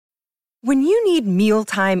When you need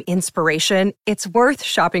mealtime inspiration, it's worth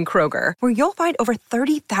shopping Kroger, where you'll find over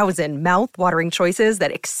 30,000 mouth-watering choices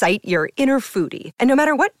that excite your inner foodie. And no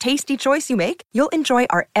matter what tasty choice you make, you'll enjoy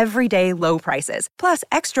our everyday low prices, plus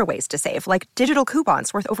extra ways to save, like digital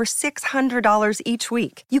coupons worth over $600 each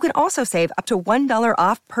week. You can also save up to $1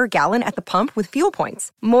 off per gallon at the pump with fuel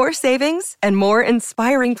points. More savings and more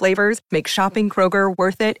inspiring flavors make shopping Kroger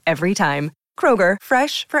worth it every time. Kroger,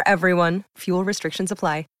 fresh for everyone. Fuel restrictions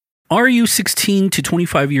apply. Are you 16 to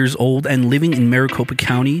 25 years old and living in Maricopa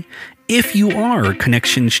County? If you are,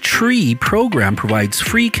 Connections Tree program provides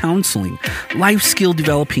free counseling, life skill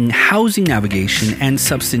developing, housing navigation, and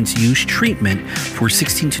substance use treatment for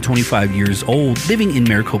 16 to 25 years old living in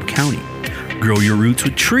Maricopa County. Grow your roots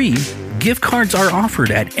with Tree. Gift cards are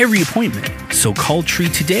offered at every appointment, so call Tree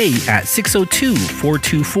today at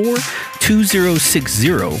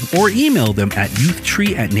 602-424-2060 or email them at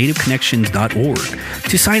youthtree@nativeconnections.org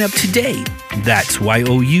to sign up today. That's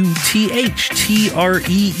YOUTHTREE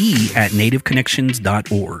at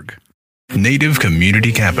nativeconnections.org. Native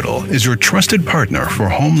Community Capital is your trusted partner for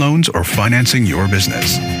home loans or financing your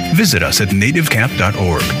business. Visit us at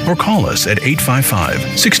nativecap.org or call us at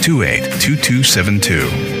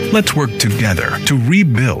 855-628-2272. Let's work together to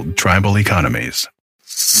rebuild tribal economies.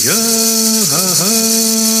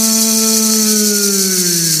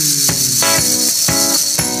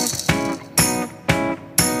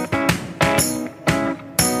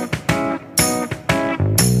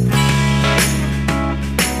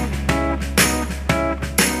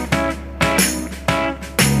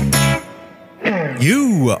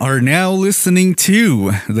 You are now listening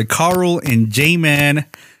to the Carl and J-Man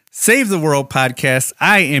Save the World podcast.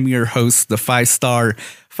 I am your host, the 5-star,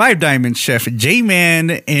 5-diamond chef,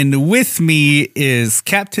 J-Man, and with me is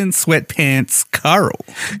Captain Sweatpants, Carl.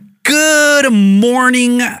 Good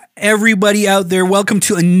morning, everybody out there. Welcome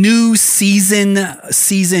to a new season,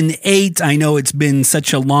 season 8. I know it's been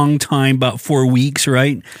such a long time, about 4 weeks,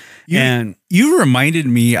 right? You reminded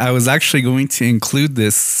me I was actually going to include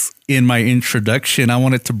this in my introduction. I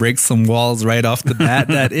wanted to break some walls right off the bat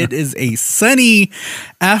that it is a sunny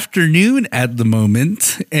afternoon at the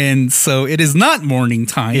moment. And so it is not morning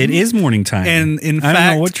time. It is morning time. And in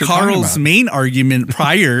fact, Carl's main argument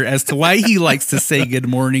prior as to why he likes to say good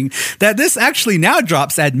morning, that this actually now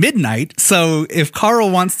drops at midnight. So if Carl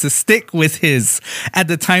wants to stick with his at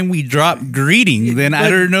the time we drop greeting, then I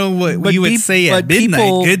don't know what we would say at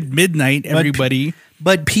midnight. Good midnight, everybody.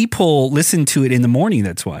 But people listen to it in the morning.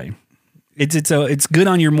 That's why it's good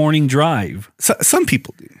on your morning drive. So, some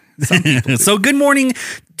people do. So good morning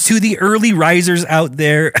to the early risers out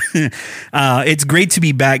there. It's great to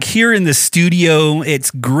be back here in the studio. It's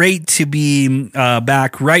great to be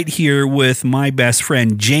back right here with my best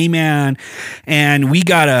friend J-Man, and we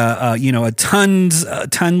got a ton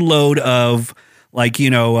load of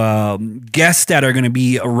guests that are going to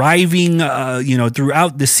be arriving,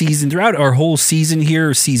 throughout the season, throughout our whole season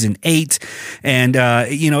here, season 8. And,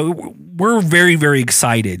 we're very, very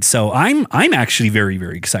excited. So I'm actually very,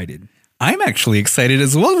 very excited. I'm actually excited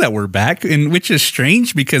as well that we're back, and which is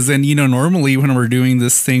strange because then, normally when we're doing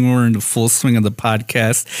this thing, we're in the full swing of the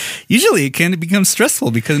podcast. Usually it can become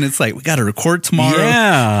stressful because it's like, we got to record tomorrow.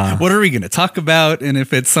 Yeah. What are we going to talk about? And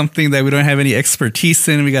if it's something that we don't have any expertise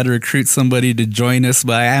in, we got to recruit somebody to join us.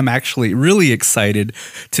 But I am actually really excited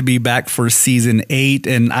to be back for season 8.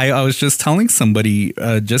 And I was just telling somebody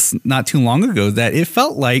just not too long ago that it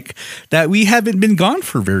felt like that we haven't been gone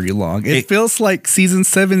for very long. It feels like season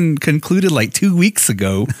 7 concluded like 2 weeks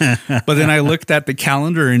ago, but then I looked at the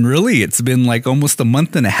calendar and really it's been like almost a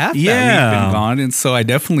month and a half that we've been gone. And so I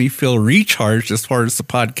definitely feel recharged as far as the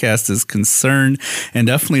podcast is concerned and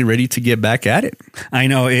definitely ready to get back at it. I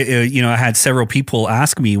know, I had several people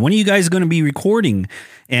ask me, when are you guys going to be recording?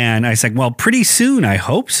 And I said, well, pretty soon, I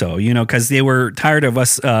hope so, because they were tired of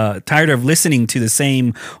listening to the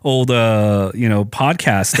same old,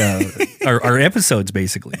 podcast, our episodes,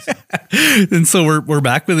 basically. And so we're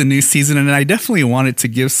back with a new season, and I definitely wanted to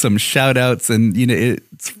give some shout outs. And,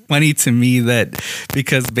 it's funny to me that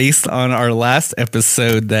because based on our last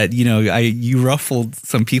episode that, you ruffled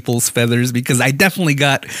some people's feathers because I definitely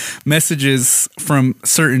got messages from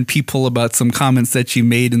certain people about some comments that you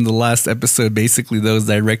made in the last episode, basically those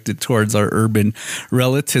directed towards our urban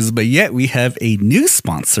relatives. But yet we have a new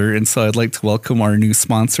sponsor. And so I'd like to welcome our new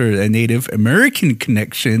sponsor, Native American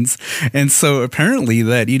Connections. And so apparently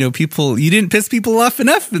that, you didn't piss people off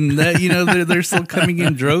enough and that, they're still coming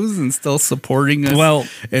in droves and still supporting us. Well,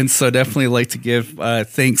 and so definitely like to give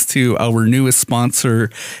thanks to our newest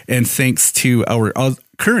sponsor and thanks to our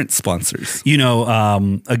current sponsors. You know,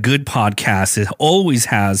 a good podcast, it always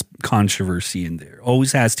has controversy in there,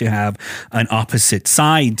 always has to have an opposite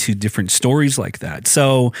side to different stories like that.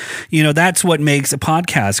 So, you know, that's what makes a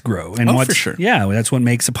podcast grow. And for sure. Yeah, that's what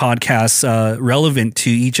makes a podcast relevant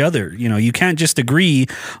to each other. You know, you can't just agree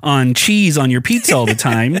on cheese on your pizza all the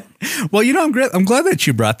time. Well, you know, I'm glad that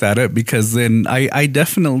you brought that up, because then I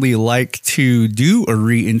definitely like to do a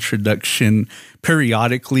reintroduction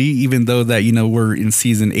periodically, even though that, you know, we're in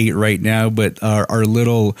season 8 right now, but our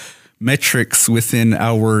little metrics within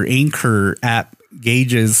our Anchor app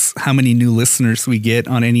gauges how many new listeners we get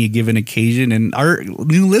on any given occasion, and our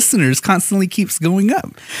new listeners constantly keeps going up.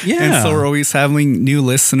 Yeah. And so we're always having new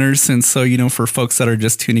listeners. And so, you know, for folks that are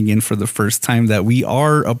just tuning in for the first time, that we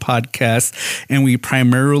are a podcast and we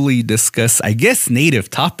primarily discuss, I guess, native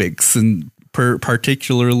topics, and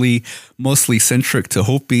particularly mostly centric to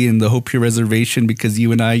Hopi and the Hopi reservation, because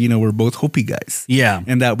you and I, you know, we're both Hopi guys. Yeah.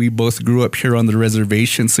 And that we both grew up here on the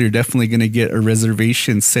reservation. So you're definitely going to get a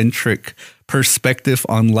reservation centric perspective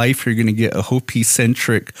on life. You're going to get a Hopi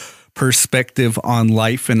centric perspective on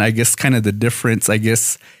life. And I guess kind of the difference, I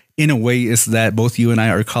guess, in a way, is that both you and I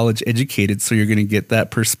are college educated, so you're going to get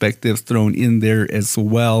that perspective thrown in there as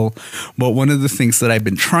well. But one of the things that I've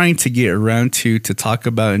been trying to get around to talk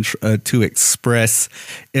about and to express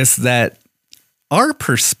is that our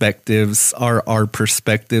perspectives are our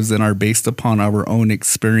perspectives and are based upon our own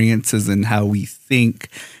experiences and how we think.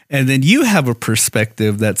 And then you have a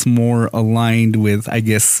perspective that's more aligned with, I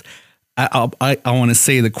guess, I want to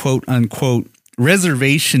say the quote unquote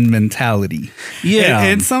reservation mentality. Yeah.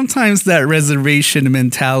 And sometimes that reservation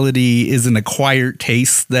mentality is an acquired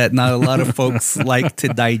taste that not a lot of folks like to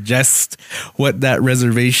digest what that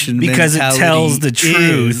reservation because mentality it tells the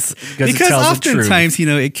truth. is. Because oftentimes, you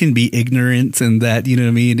know, it can be ignorant, and that, you know what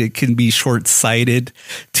I mean, it can be short-sighted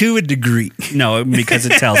to a degree. No, because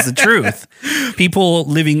it tells the truth. People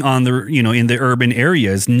living on the, you know, in the urban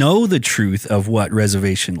areas know the truth of what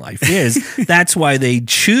reservation life is. That's why they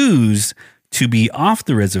choose to be off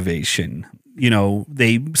the reservation. You know,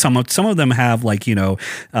 some of them have, like, you know,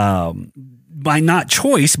 by not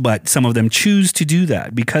choice, but some of them choose to do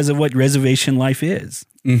that because of what reservation life is.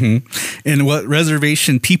 Mm-hmm. And what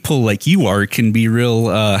reservation people like you are can be real,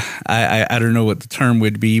 I don't know what the term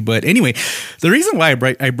would be, but anyway, the reason why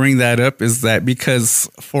I bring that up is that because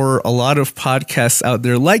for a lot of podcasts out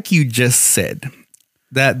there, like you just said,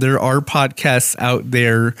 that there are podcasts out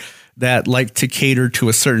there that like to cater to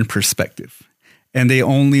a certain perspective, and they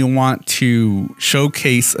only want to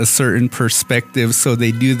showcase a certain perspective. So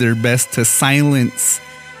they do their best to silence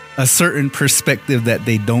a certain perspective that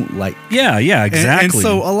they don't like. Yeah, exactly. And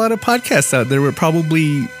so a lot of podcasts out there were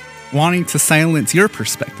probably wanting to silence your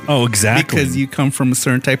perspective. Oh, exactly. Because you come from a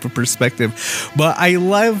certain type of perspective. But I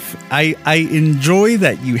enjoy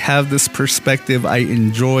that you have this perspective. I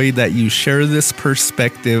enjoy that you share this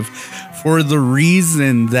perspective, for the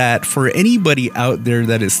reason that for anybody out there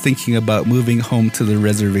that is thinking about moving home to the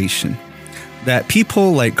reservation, that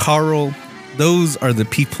people like Carl, those are the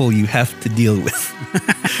people you have to deal with.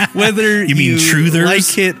 Whether you mean truthers?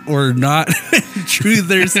 Like it or not.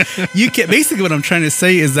 Truthers. You can't, basically what I'm trying to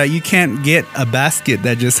say is that you can't get a basket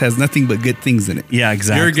that just has nothing but good things in it. Yeah,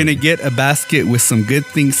 exactly. You're going to get a basket with some good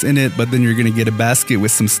things in it, but then you're going to get a basket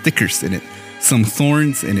with some stickers in it, some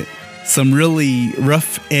thorns in it, some really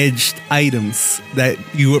rough-edged items that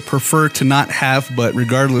you would prefer to not have, but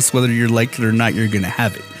regardless whether you like it or not, you're going to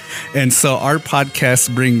have it. And so our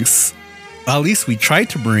podcast brings, at least we try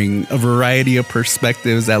to bring, a variety of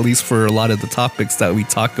perspectives, at least for a lot of the topics that we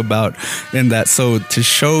talk about. And that, so to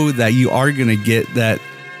show that you are going to get that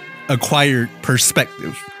acquired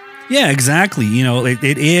perspective. Yeah, exactly. You know,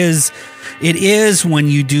 it is when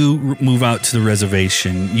you do move out to the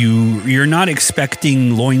reservation, you're not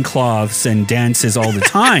expecting loincloths and dances all the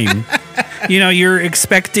time. You know, you're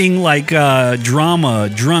expecting like drama,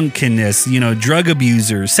 drunkenness, you know, drug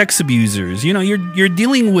abusers, sex abusers. You know, you're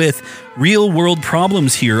dealing with real world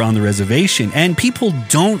problems here on the reservation, and people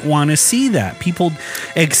don't want to see that. People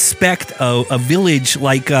expect a village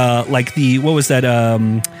like the, what was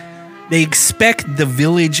that? They expect the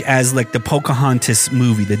village as like the Pocahontas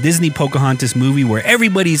movie, the Disney Pocahontas movie, where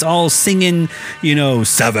everybody's all singing, you know,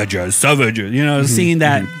 savages, you know, singing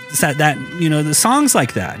that, you know, the songs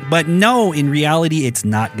like that. But no, in reality, it's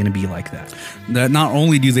not going to be like that. That not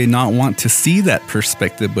only do they not want to see that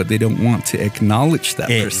perspective, but they don't want to acknowledge that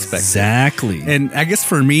perspective. Exactly. And I guess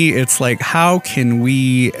for me, it's like, how can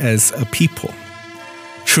we as a people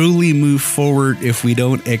truly move forward if we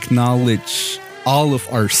don't acknowledge all of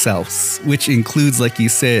ourselves, which includes, like you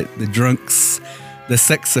said, the drunks, the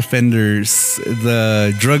sex offenders,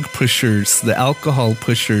 the drug pushers, the alcohol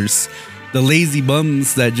pushers, the lazy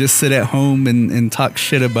bums that just sit at home and talk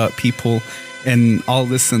shit about people and all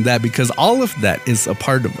this and that, because all of that is a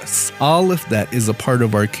part of us. All of that is a part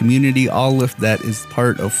of our community. All of that is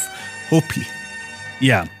part of Hopi.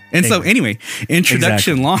 Yeah. And so anyway,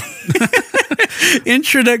 introduction long.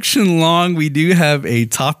 Introduction long. We do have a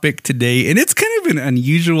topic today, and it's kind of an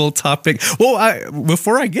unusual topic. Well,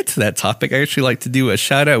 before I get to that topic, I actually like to do a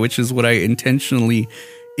shout out, which is what I intentionally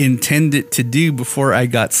intended to do before I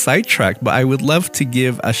got sidetracked. But I would love to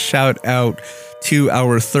give a shout out to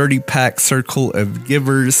our 30-pack circle of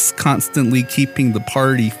givers, constantly keeping the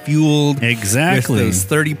party fueled. Exactly. With those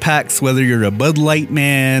 30 packs, whether you're a Bud Light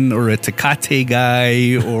man or a Tecate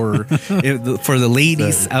guy, or for the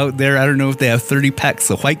ladies out there, I don't know if they have 30 packs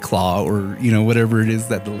of White Claw or, you know, whatever it is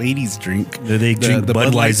that the ladies drink. They drink the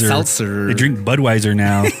Bud Light Budweiser. seltzer. They drink Budweiser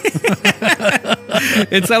now.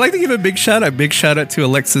 I'd like to give a big shout out. Big shout out to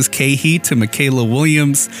Alexis Cahy, to Michaela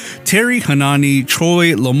Williams, Terry Hanani,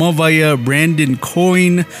 Troy Lomovaya, Brandon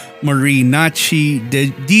Coyne, Marie Nachi,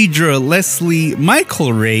 Deidre Leslie,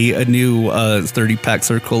 Michael Ray, a new 30-pack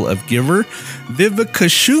circle of giver, Vivica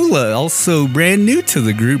Shula, also brand new to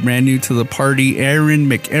the group, brand new to the party, Aaron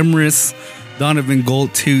McEmrys, Donovan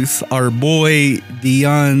Goldtooth, our boy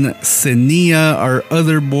Dion Senia, our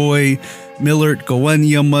other boy Millard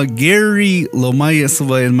Gawanyama, Gary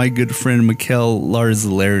Lomayasova, and my good friend Mikkel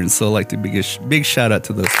Larzalarin. So I'd like to big shout out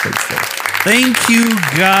to those folks there. Thank you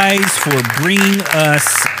guys for bringing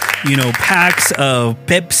us, you know, packs of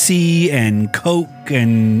Pepsi and Coke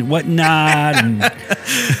and whatnot. And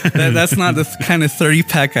that's not the kind of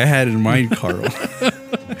 30-pack I had in mind, Carl.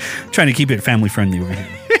 Trying to keep it family friendly over here.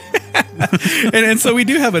 and so we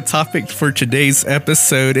do have a topic for today's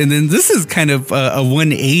episode, and then this is kind of a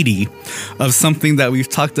 180 of something that we've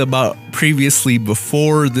talked about previously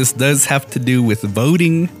before. This does have to do with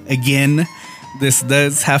voting again. This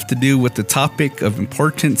does have to do with the topic of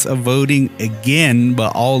importance of voting again,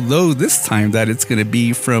 but although this time that it's going to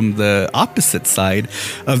be from the opposite side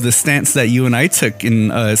of the stance that you and I took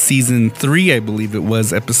in season 3, I believe it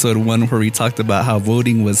was episode 1, where we talked about how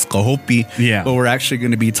voting was kahopi. Yeah. But we're actually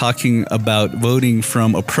going to be talking about voting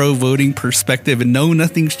from a pro-voting perspective. And no,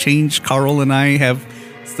 nothing's changed. Carl and I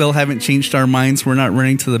still haven't changed our minds. We're not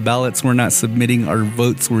running to the ballots. We're not submitting our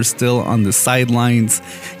votes. We're still on the sidelines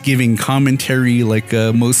giving commentary like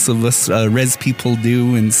most of us res people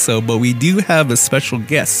do. And so, but we do have a special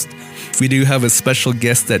guest. We do have a special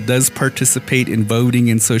guest that does participate in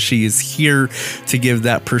voting, and so she is here to give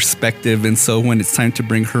that perspective. And so when it's time to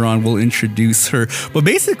bring her on, we'll introduce her. But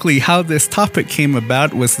basically how this topic came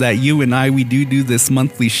about was that you and I, we do this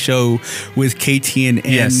monthly show with KTNN.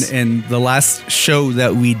 Yes. And the last show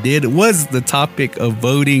that we did was the topic of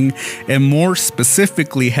voting, and more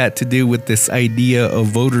specifically had to do with this idea of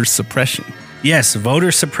voter suppression. Yes,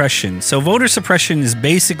 voter suppression. So voter suppression is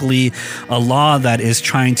basically a law that is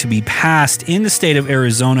trying to be passed in the state of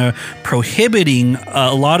Arizona, prohibiting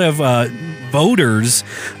a lot of voters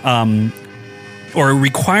or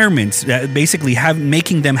requirements, that basically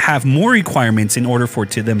making them have more requirements in order for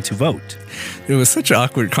them to vote. It was such an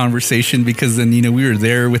awkward conversation because then, you know, we were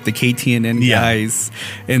there with the KTNN guys.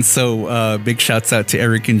 And so big shouts out to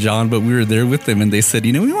Eric and John, but we were there with them and they said,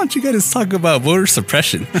 you know, we want you guys to talk about voter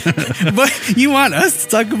suppression. But you want us to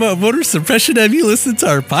talk about voter suppression? Have you listened to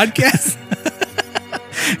our podcast?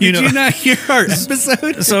 Did you not hear our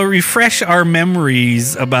episode? So refresh our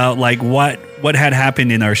memories about like what had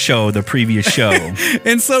happened in our show, the previous show.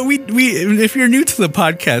 And so we if you're new to the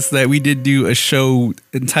podcast, that we did do a show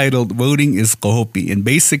entitled Voting is Kahopi. And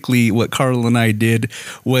basically what Carl and I did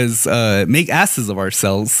was make asses of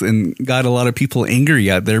ourselves and got a lot of people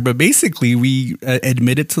angry out there. But basically we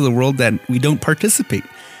admitted to the world that we don't participate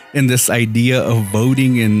in this idea of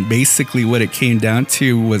voting. And basically what it came down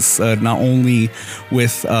to was not only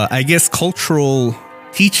with, I guess, cultural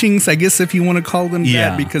teachings, I guess, if you want to call them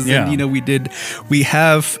that, because then, you know, we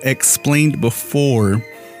have explained before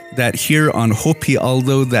that here on Hopi,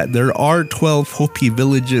 although that there are 12 Hopi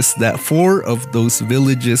villages, that 4 of those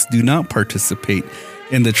villages do not participate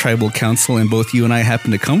in the tribal council. And both you and I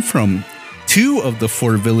happen to come from 2 of the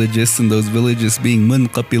 4 villages, and those villages being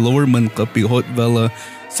Munkapi, Lower Munkapi, Hotvela,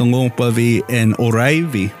 Songopavi, and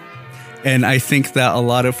Oraivi. And I think that a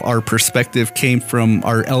lot of our perspective came from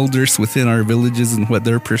our elders within our villages and what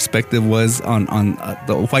their perspective was on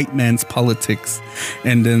the white man's politics,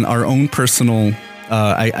 and then our own personal,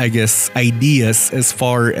 I guess, ideas as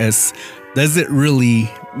far as does it really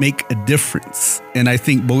make a difference? And I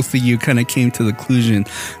think both of you kind of came to the conclusion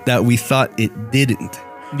that we thought it didn't.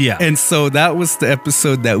 Yeah. And so that was the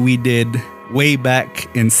episode that we did way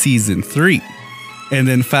back in season 3. And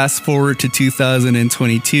then fast forward to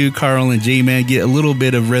 2022, Carl and J-Man get a little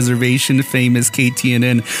bit of reservation fame as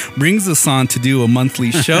KTNN brings us on to do a monthly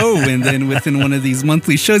show. And then within one of these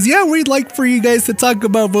monthly shows, we'd like for you guys to talk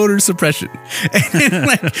about voter suppression. And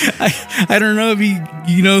like, I don't know if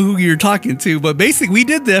you know who you're talking to, but basically we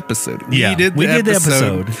did the episode. We did the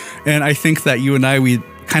episode. And I think that you and I, we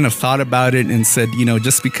kind of thought about it and said,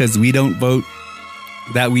 just because we don't vote,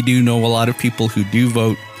 that we do know a lot of people who do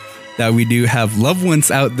vote, that we do have loved ones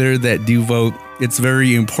out there that do vote. It's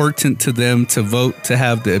very important to them to vote, to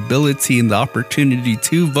have the ability and the opportunity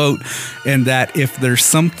to vote. And that if there's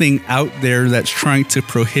something out there that's trying to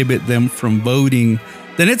prohibit them from voting,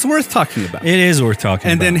 then it's worth talking about. It is worth talking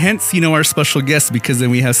about. And then hence, our special guest, because then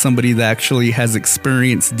we have somebody that actually has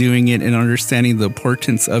experience doing it and understanding the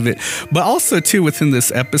importance of it. But also too, within this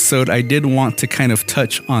episode, I did want to kind of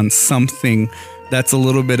touch on something that's a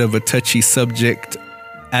little bit of a touchy subject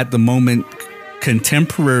at the moment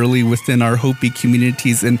contemporarily within our Hopi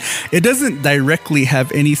communities. And it doesn't directly have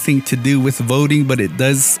anything to do with voting, but it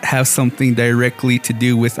does have something directly to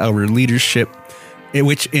do with our leadership,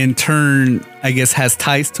 which in turn, I guess, has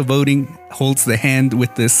ties to voting, holds the hand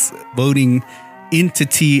with this voting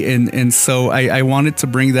entity. And so I wanted to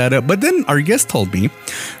bring that up. But then our guest told me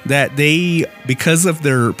that they, because of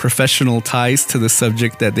their professional ties to the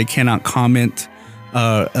subject, that they cannot comment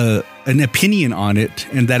an opinion on it,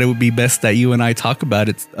 and that it would be best that you and I talk about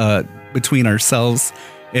it between ourselves,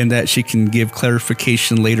 and that she can give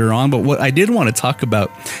clarification later on. But what I did want to talk about,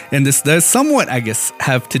 and this does somewhat, I guess,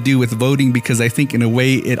 have to do with voting, because I think in a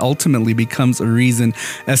way it ultimately becomes a reason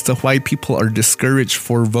as to why people are discouraged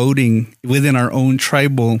for voting within our own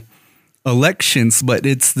tribal elections. But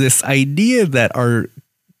it's this idea that our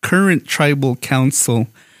current tribal council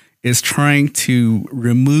is trying to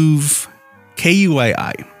remove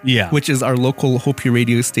KUII, which is our local Hopi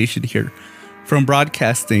radio station here, from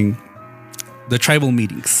broadcasting the tribal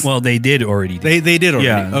meetings. Well, they did already. They did already.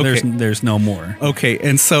 Yeah, okay. There's no more. Okay,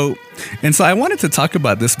 and so I wanted to talk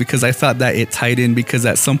about this because I thought that it tied in, because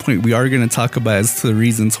at some point we are going to talk about as to the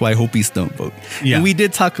reasons why Hopis don't vote. Yeah. And we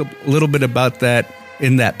did talk a little bit about that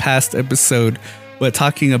in that past episode, but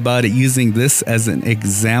talking about it using this as an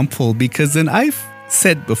example, because then I've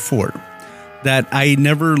said before that I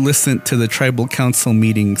never listened to the tribal council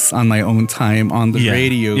meetings on my own time on the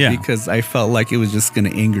radio because I felt like it was just going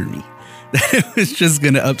to anger me. That it was just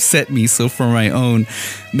going to upset me. So for my own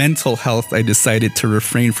mental health, I decided to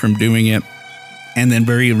refrain from doing it. And then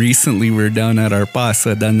very recently, we were down at our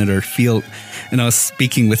pasa, down at our field, and I was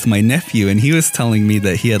speaking with my nephew, and he was telling me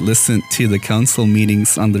that he had listened to the council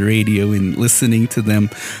meetings on the radio and listening to them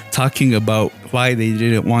talking about why they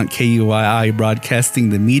didn't want KUII broadcasting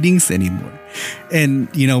the meetings anymore. And,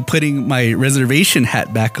 putting my reservation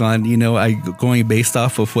hat back on, I going based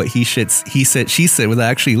off of what he said, she said,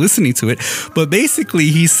 without actually listening to it. But basically,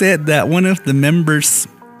 he said that one of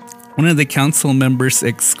the council members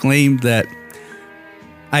exclaimed that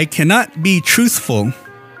I cannot be truthful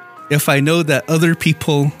if I know that other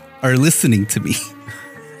people are listening to me.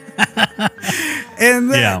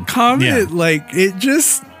 And that comment, like,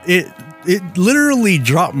 it literally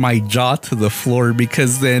dropped my jaw to the floor,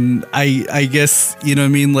 because then I guess, you know what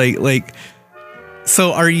I mean? Like,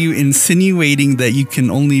 so are you insinuating that you can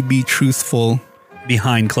only be truthful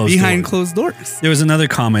behind closed doors? There was another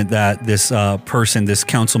comment that this this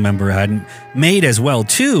council member had made as well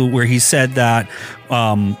too, where he said that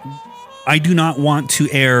I do not want to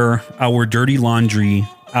air our dirty laundry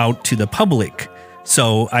out to the public,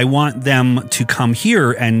 so I want them to come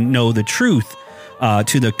here and know the truth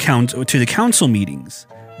to the council meetings,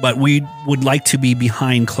 but we would like to be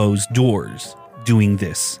behind closed doors doing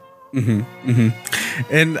this.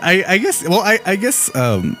 And I guess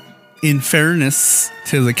in fairness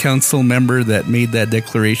to the council member that made that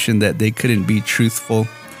declaration that they couldn't be truthful,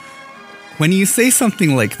 when you say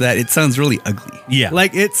something like that, it sounds really ugly. Yeah.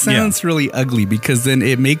 Like, it sounds really ugly, because then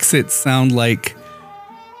it makes it sound like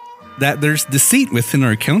that there's deceit within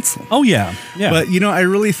our council. Oh, yeah. Yeah. But, I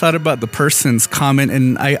really thought about the person's comment,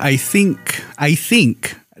 and I think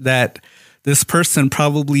that this person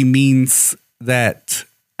probably means that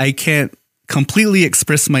I can't completely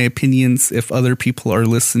express my opinions if other people are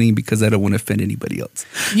listening, because I don't want to offend anybody else.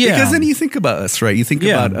 Yeah. Because then you think about us, right? You think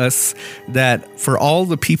about us, that for all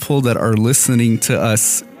the people that are listening to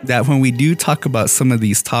us, that when we do talk about some of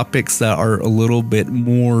these topics that are a little bit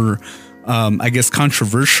more,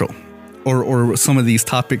 controversial, or some of these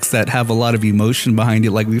topics that have a lot of emotion behind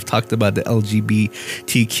it. Like we've talked about the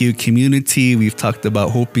LGBTQ community. We've talked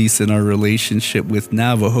about Hopis and our relationship with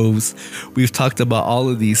Navajos. We've talked about all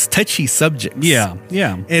of these touchy subjects. Yeah.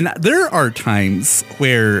 And there are times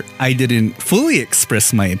where I didn't fully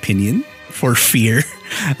express my opinion for fear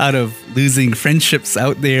out of losing friendships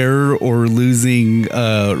out there or losing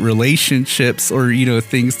relationships or,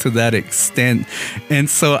 things to that extent. And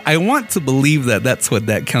so I want to believe that that's what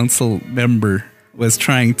that council member was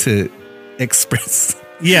trying to express.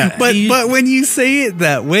 Yeah. But when you say it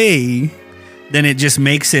that way, then it just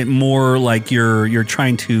makes it more like you're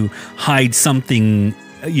trying to hide something,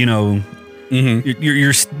 You're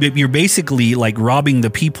basically like robbing the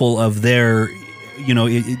people of their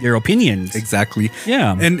opinions. Exactly.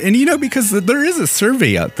 Yeah. And because there is a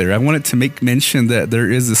survey out there. I wanted to make mention that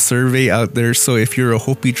there is a survey out there. So if you're a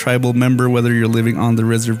Hopi tribal member, whether you're living on the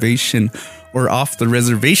reservation or off the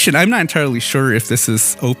reservation, I'm not entirely sure if this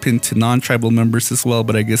is open to non-tribal members as well,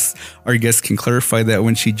 but I guess our guest can clarify that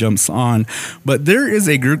when she jumps on. But there is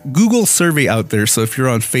a Google survey out there. So if you're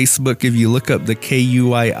on Facebook, if you look up the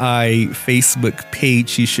KUII Facebook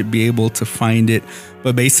page, you should be able to find it.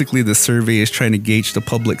 But basically, the survey is trying to gauge the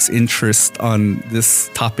public's interest on this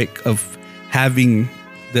topic of having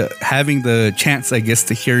the chance, I guess,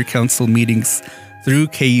 to hear council meetings through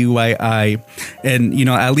KUII. And,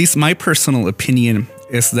 at least my personal opinion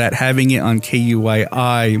is that having it on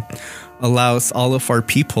KUII allows all of our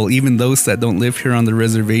people, even those that don't live here on the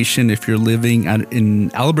reservation, if you're living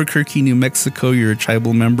in Albuquerque, New Mexico, you're a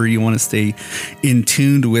tribal member, you want to stay in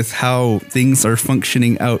tune with how things are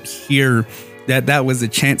functioning out here, that was a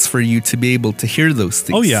chance for you to be able to hear those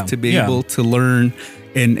things. Oh, yeah. To be able to learn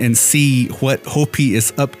and see what Hopi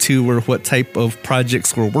is up to or what type of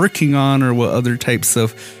projects we're working on or what other types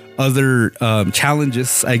of other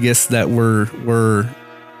challenges, I guess, that we're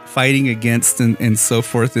fighting against and so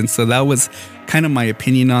forth. And so that was kind of my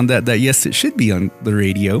opinion on that yes, it should be on the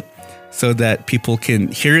radio so that people can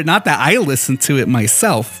hear it. Not that I listen to it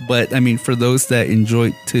myself, but I mean, for those that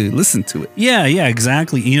enjoy to listen to it. Yeah,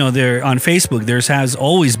 exactly. There on Facebook, there has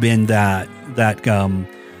always been that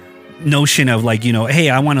notion of like, hey,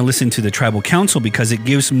 I want to listen to the tribal council because it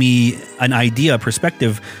gives me an idea, a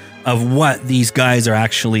perspective of what these guys are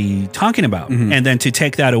actually talking about. Mm-hmm. And then to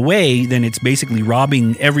take that away, then it's basically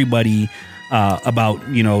robbing everybody about,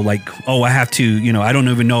 I have to, I don't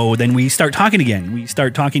even know. Then we start talking again. We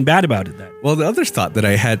start talking bad about it then. Well, the other thought that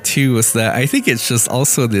I had too was that I think it's just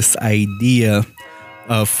also this idea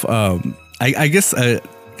of, I guess,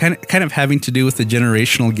 kind of having to do with the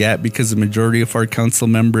generational gap because the majority of our council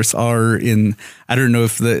members are in, I don't know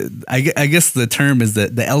if I guess the term is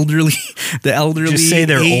the elderly, just say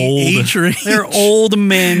they're old. Age range. They're old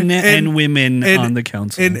men and women on the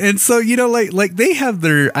council. And so, like they have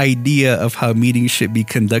their idea of how meetings should be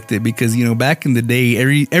conducted because, back in the day,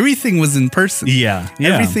 everything was in person. Yeah.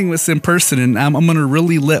 Everything was in person. And I'm going to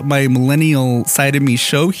really let my millennial side of me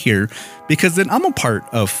show here because then I'm a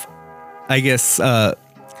part of, I guess,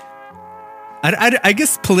 I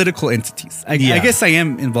guess political entities. I guess I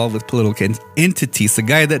am involved with political entities. A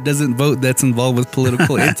guy that doesn't vote that's involved with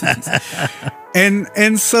political entities.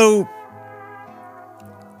 And so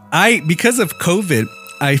because of COVID,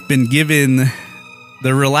 I've been given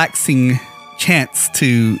the relaxing chance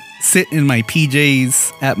to sit in my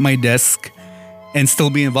PJs at my desk and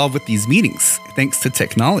still be involved with these meetings thanks to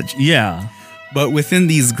technology. Yeah. But within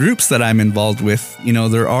these groups that I'm involved with,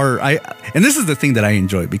 there are, and this is the thing that I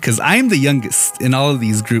enjoy because I'm the youngest in all of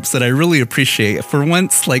these groups that I really appreciate. For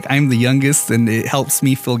once, like I'm the youngest and it helps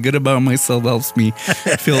me feel good about myself, helps me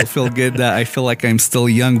feel good that I feel like I'm still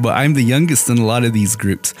young, but I'm the youngest in a lot of these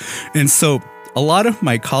groups. And so a lot of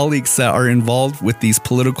my colleagues that are involved with these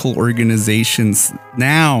political organizations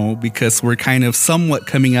now, because we're kind of somewhat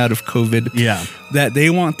coming out of COVID, that they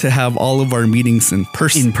want to have all of our meetings in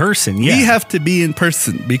person. In person, yeah. We have to be in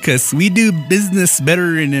person because we do business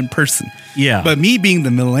better in person. Yeah. But me being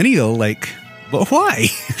the millennial, but why?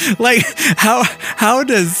 How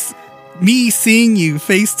does me seeing you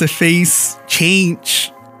face to face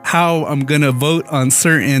change how I'm going to vote on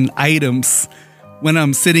certain items when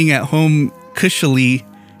I'm sitting at home cushionly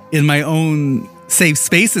in my own safe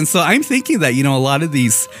space? And so I'm thinking that, a lot of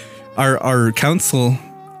these, our council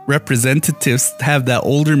representatives have that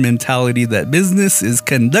older mentality that business is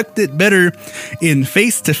conducted better in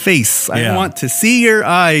face-to-face. I want to see your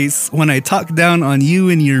eyes when I talk down on you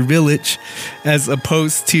and your village, as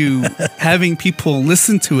opposed to having people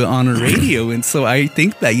listen to it on a radio. And so I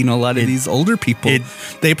think that, a lot of these older people,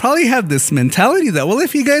 they probably have this mentality that, well,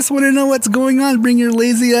 if you guys want to know what's going on, bring your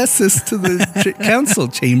lazy asses to the council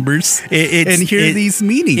chambers and hear these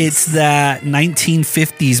meetings. It's that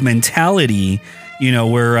 1950s mentality,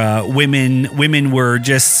 where women were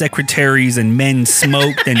just secretaries and men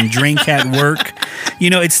smoked and drank at work.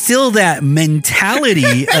 It's still that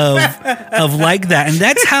mentality of like that. And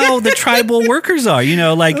that's how the tribal workers are,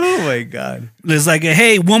 oh my God. There's like,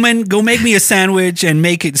 hey, woman, go make me a sandwich and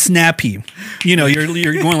make it snappy.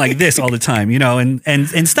 You're going like this all the time,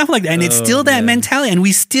 and stuff like that. And it's still that mentality. And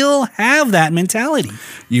we still have that mentality.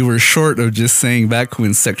 You were short of just saying back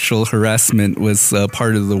when sexual harassment was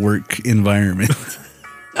part of the work environment.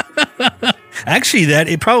 Actually,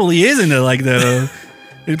 it probably is in the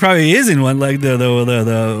it probably is in one like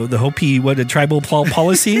the Hopi the tribal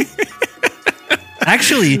policy.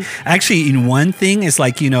 Actually, in one thing, it's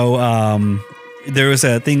like there was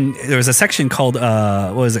a section called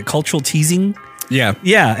what was it, cultural teasing. Yeah,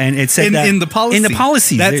 and it said that in the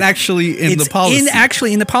policy. That's actually in the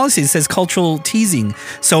policy. In the policy, it says cultural teasing.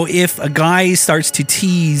 So if a guy starts to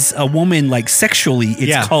tease a woman like sexually,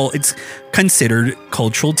 it's considered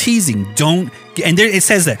cultural teasing. It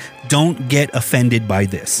says that don't get offended by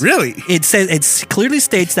this. Really? It clearly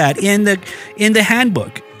states that in the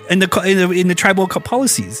handbook. In the tribal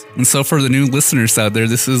policies. And so for the new listeners out there,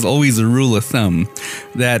 this is always a rule of thumb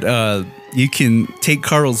that you can take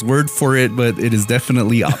Carl's word for it, but it is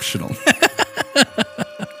definitely optional.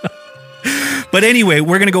 But anyway,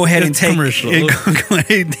 we're going to go ahead and take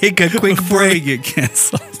a quick break. Get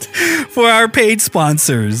canceled. For our paid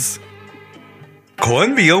sponsors.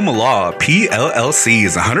 Coenvioma Law, PLLC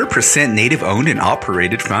is 100% native owned and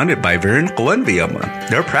operated, founded by Vern Coenvioma.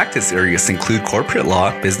 Their practice areas include corporate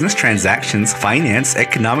law, business transactions, finance,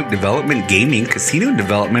 economic development, gaming, casino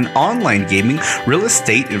development, online gaming, real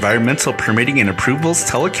estate, environmental permitting and approvals,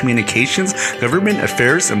 telecommunications, government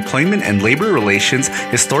affairs, employment and labor relations,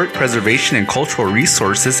 historic preservation and cultural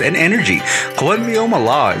resources, and energy. Coenvioma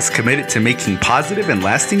Law is committed to making positive and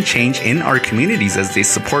lasting change in our communities as they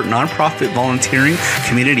support nonprofit volunteering,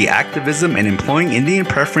 community activism, and employing Indian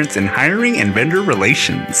preference in hiring and vendor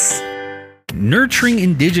relations. Nurturing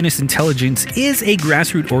Indigenous Intelligence is a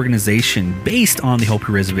grassroots organization based on the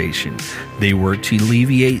Hopi Reservation. They work to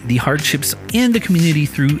alleviate the hardships in the community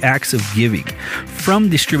through acts of giving, from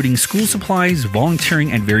distributing school supplies,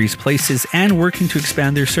 volunteering at various places, and working to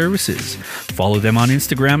expand their services. Follow them on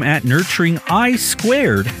Instagram at Nurturing I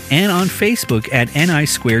Squared and on Facebook at NI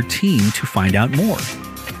Squared Team to find out more.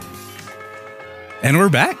 And we're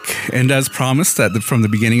back. And as promised from the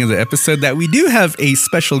beginning of the episode, that we do have a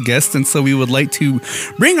special guest. And so we would like to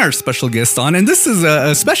bring our special guest on. And this is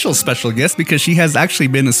a special guest because she has actually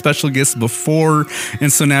been a special guest before.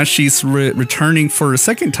 And so now she's returning for a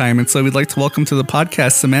second time. And so we'd like to welcome to the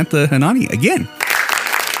podcast Samantha Hanani again.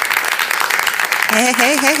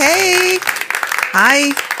 Hey.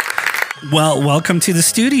 Hi. Well, welcome to the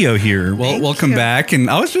studio here. Well, welcome back. And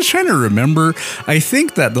I was just trying to remember, I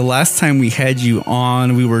think that the last time we had you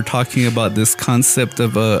on, we were talking about this concept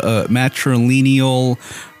of a matrilineal,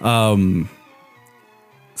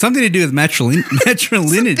 something to do with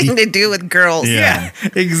matrilinity. Something to do with girls. Yeah,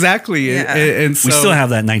 exactly. Yeah. And so, we still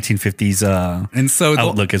have that 1950s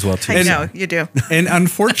outlook as well, too. I know, you do. And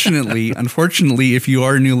unfortunately, if you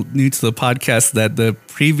are new to the podcast, that the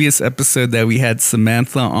previous episode that we had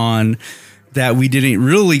Samantha on, that we didn't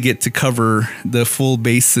really get to cover the full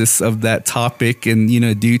basis of that topic, and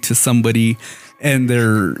due to somebody and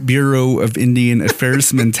their Bureau of Indian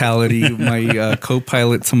Affairs mentality, my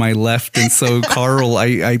co-pilot to my left. And so, Carl,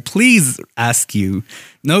 I please ask you,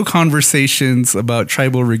 no conversations about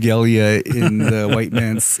tribal regalia in the white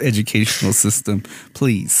man's educational system,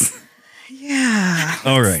 please. Yeah.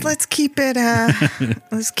 All right. Let's keep it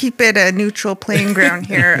a neutral playing ground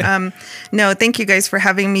here. No, thank you guys for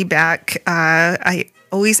having me back. I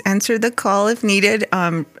always answer the call if needed,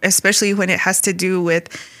 especially when it has to do with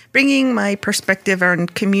bringing my perspective on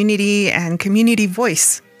community and community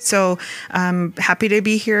voice. So I'm happy to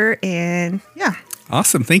be here, and yeah.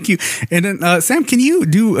 Awesome. Thank you. And then, Sam, can you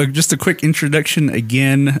do just a quick introduction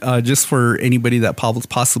again, just for anybody that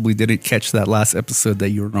possibly didn't catch that last episode that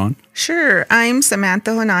you were on? Sure. I'm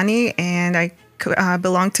Samantha Hanani, and I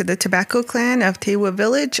belong to the Tobacco Clan of Tewa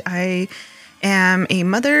Village. I am a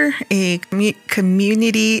mother, a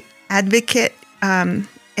community advocate,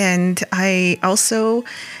 And I also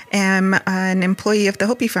am an employee of the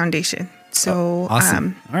Hopi Foundation. So,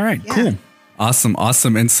 awesome. All right, yeah. cool.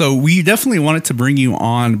 Awesome. And so we definitely wanted to bring you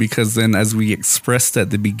on because then, as we expressed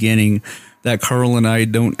at the beginning, that Carl and I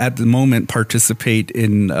don't at the moment participate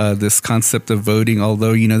in this concept of voting,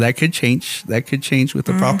 although, that could change. That could change with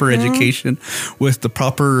the proper education, with the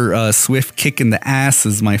proper swift kick in the ass,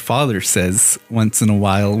 as my father says once in a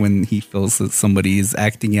while when he feels that somebody is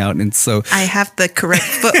acting out. And so I have the correct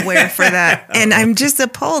footwear for that. And I'm just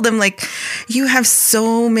appalled. I'm like, you have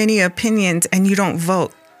so many opinions and you don't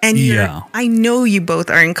vote. And I know you both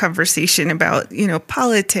are in conversation about,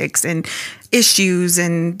 politics and issues.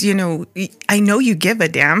 And, I know you give a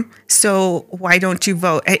damn. So why don't you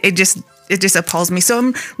vote? It just appalls me. So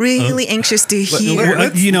I'm really anxious to hear.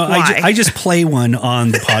 Why. I just play one on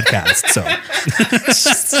the podcast. So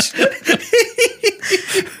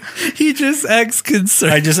he just acts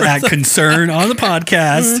concerned. I just act concerned on the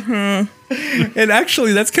podcast. Mm-hmm. And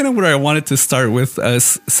actually, that's kind of where I wanted to start with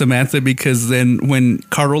Samantha, because then when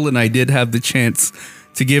Carl and I did have the chance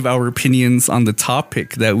to give our opinions on the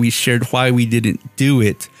topic, that we shared why we didn't do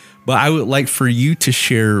it. But I would like for you to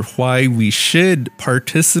share why we should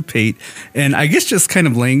participate. And I guess just kind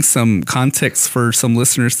of laying some context for some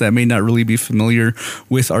listeners that may not really be familiar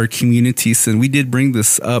with our communities. And we did bring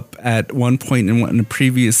this up at one point in a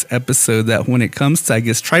previous episode, that when it comes to, I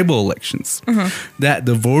guess, tribal elections, that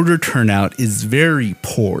the voter turnout is very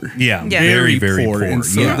poor. Yeah. Very, very poor. poor. And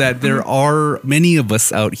so that there are many of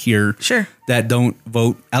us out here that don't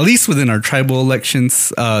vote, at least within our tribal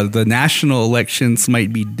elections. The national elections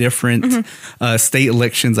might be different. State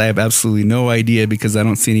elections, I have absolutely no idea because I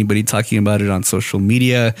don't see anybody talking about it on social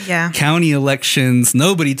media. County elections,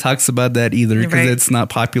 nobody talks about that either because it's not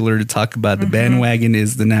popular to talk about. The bandwagon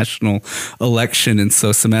is the national election. And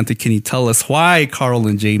so, Samantha, can you tell us why Carl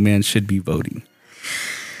and J-Man should be voting?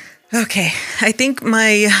 Okay. I think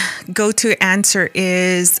my go-to answer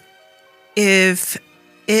is, if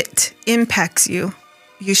it impacts you,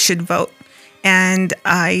 you should vote. And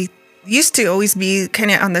I used to always be kind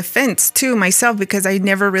of on the fence too myself, because I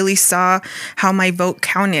never really saw how my vote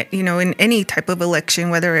counted, in any type of election,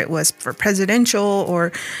 whether it was for presidential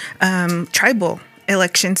or tribal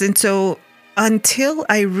elections. And so until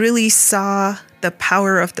I really saw the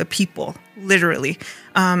power of the people, literally,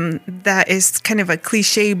 that is kind of a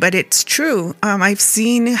cliche, but it's true. I've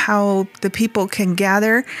seen how the people can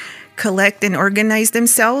gather, collect, and organize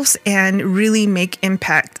themselves and really make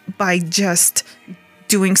impact by just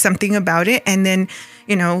doing something about it. And then,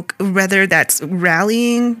 whether that's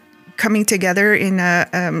rallying, coming together in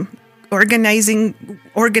a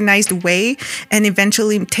organized way, and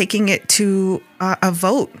eventually taking it to a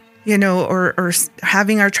vote, or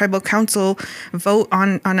having our tribal council vote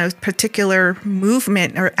on a particular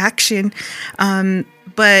movement or action.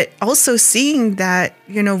 But also seeing that,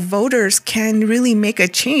 voters can really make a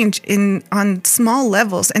change on small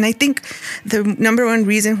levels. And I think the number one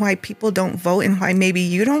reason why people don't vote and why maybe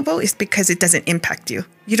you don't vote is because it doesn't impact you.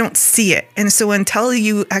 You don't see it. And so until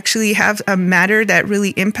you actually have a matter that really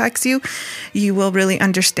impacts you, you will really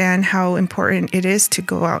understand how important it is to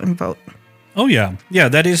go out and vote. Oh, yeah. Yeah,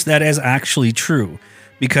 that is actually true,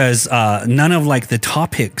 because none of the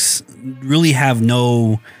topics really have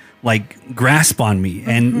no grasp on me,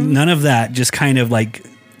 and none of that just kind of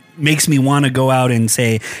makes me want to go out and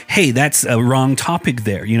say, hey, that's a wrong topic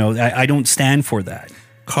there. I don't stand for that.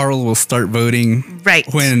 Carl will start voting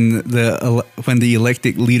when the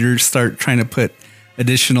elected leaders start trying to put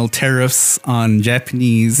additional tariffs on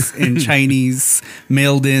Japanese and Chinese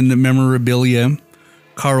mailed in memorabilia.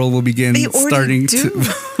 Carl will begin starting to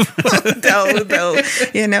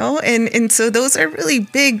though, and so those are really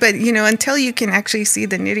big, but until you can actually see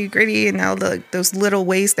the nitty gritty and all those little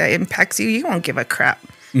ways that impacts you, you won't give a crap,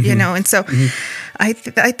 and so I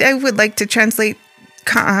would like to translate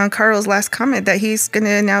Carl's last comment that he's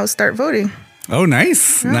gonna now start voting. Oh,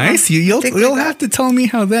 nice. Nice. You'll have to tell me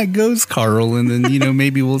how that goes, Carl. And then,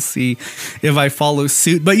 maybe we'll see if I follow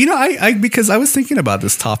suit. But, because I was thinking about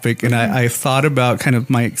this topic and I thought about kind of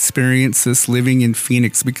my experiences living in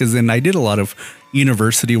Phoenix, because then I did a lot of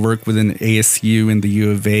university work within ASU and the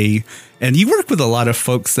U of A. And you work with a lot of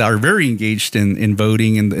folks that are very engaged in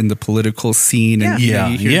voting and in the political scene. And you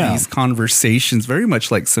hear these conversations very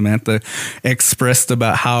much like Samantha expressed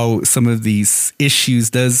about how some of these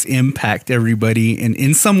issues does impact everybody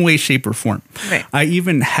in some way, shape, or form. Right. I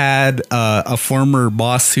even had a former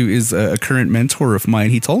boss who is a current mentor of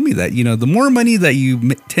mine. He told me that, the more money that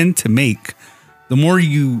you tend to make, the more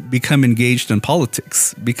you become engaged in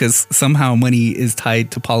politics, because somehow money is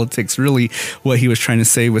tied to politics. Really, what he was trying to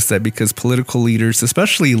say was that because political leaders,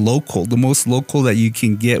 especially local, the most local that you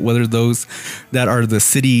can get, whether those that are the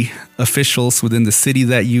city officials within the city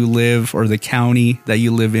that you live or the county that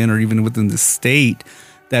you live in, or even within the state,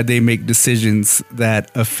 that they make decisions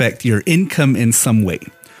that affect your income in some way.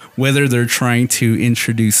 Whether they're trying to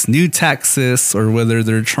introduce new taxes, or whether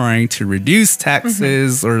they're trying to reduce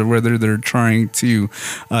taxes, or whether they're trying to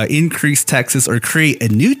increase taxes or create a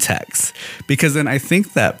new tax. Because then I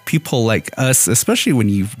think that people like us, especially when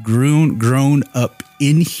you've grown up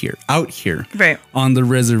out here right on the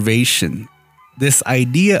reservation, this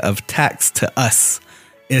idea of tax to us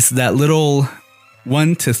is that little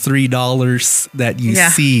 $1 to $3 that you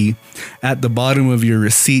see at the bottom of your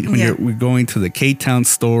receipt when you're going to the K-Town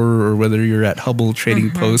store, or whether you're at Hubble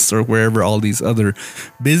Trading Post or wherever, all these other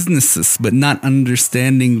businesses, but not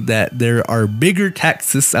understanding that there are bigger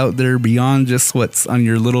taxes out there beyond just what's on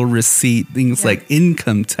your little receipt, things like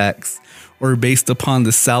income tax, or based upon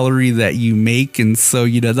the salary that you make. And so,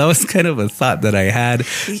 that was kind of a thought that I had,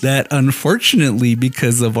 that unfortunately,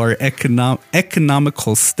 because of our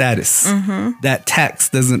economical status, that tax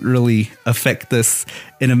doesn't really affect us.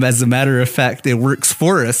 And as a matter of fact, it works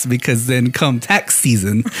for us, because then come tax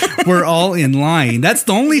season, we're all in line. That's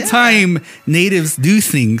the only time natives do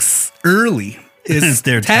things early. Is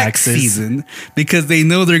their tax season, because they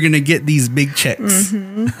know they're going to get these big checks.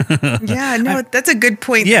 Yeah, no, that's a good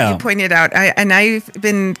point that you pointed out. I've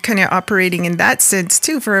been kind of operating in that sense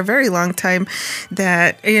too for a very long time.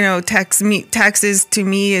 That taxes to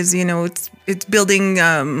me is it's building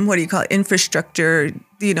infrastructure.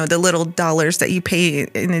 The little dollars that you pay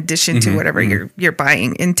in addition to whatever you're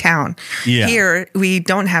buying in town. Yeah. Here we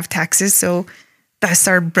don't have taxes, so that's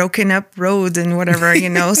our broken up roads and whatever,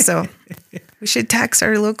 so we should tax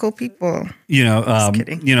our local people.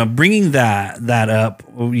 Bringing that up,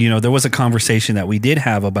 there was a conversation that we did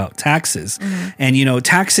have about taxes, and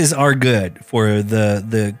taxes are good for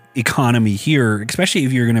the economy here, especially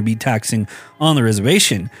if you're going to be taxing on the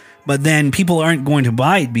reservation. But then people aren't going to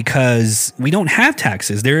buy it because we don't have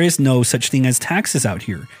taxes. There is no such thing as taxes out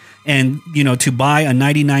here. And, to buy a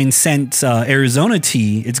 99-cent Arizona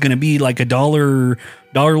tea, it's going to be like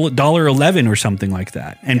 $1.11 or something like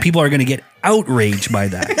that. And people are going to get outraged by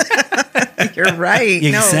that. You're right.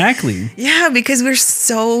 Exactly. No. Yeah, because we're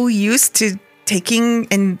so used to taking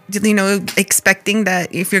and, expecting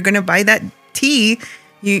that if you're going to buy that tea,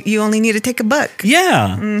 you only need to take $1.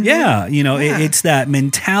 Yeah. It's that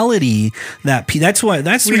mentality that's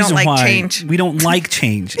the reason why change. We don't like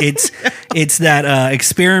change. It's that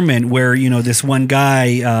experiment where, this one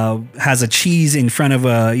guy has a cheese in front of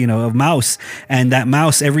a mouse, and that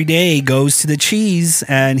mouse every day goes to the cheese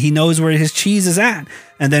and he knows where his cheese is at.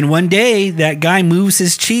 And then one day that guy moves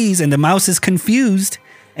his cheese and the mouse is confused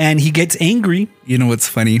and he gets angry. What's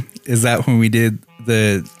funny is that when we did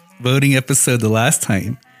the voting episode the last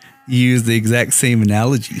time, you used the exact same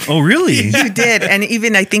analogy. Oh, really? You did. And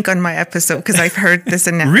even I think on my episode, because I've heard this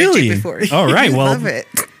analogy before. All right. Well, love it.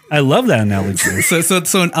 I love that analogy. So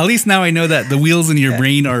at least now I know that the wheels in your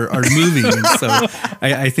brain are moving. And so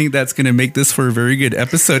I think that's going to make this for a very good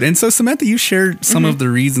episode. And so, Samantha, you shared some of the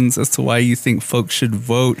reasons as to why you think folks should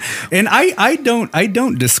vote. And I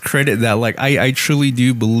don't discredit that. Like, I truly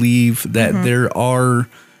do believe that there are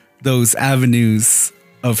those avenues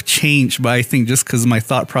of change, but I think just because my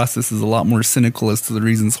thought process is a lot more cynical as to the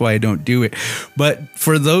reasons why I don't do it. But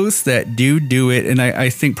for those that do it, and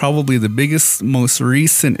I think probably the biggest, most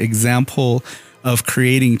recent example of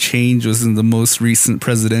creating change was in the most recent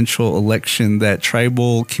presidential election, that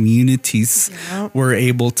tribal communities were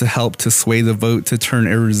able to help to sway the vote to turn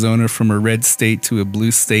Arizona from a red state to a blue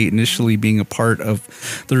state, initially being a part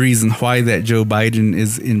of the reason why that Joe Biden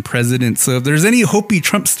is in president. So if there's any Hopi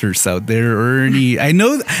Trumpsters out there, or any,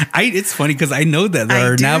 it's funny because I know that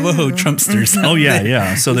there are Navajo Trumpsters. Oh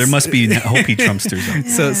yeah. So there must be Hopi Trumpsters out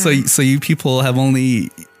there. So you people have only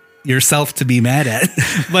yourself to be mad at.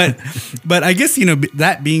 But I guess,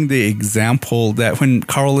 that being the example, that when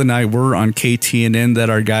Carl and I were on KTNN,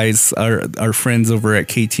 that our guys, our friends over at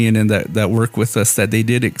KTNN that work with us, that they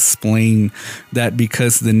did explain that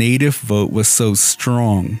because the native vote was so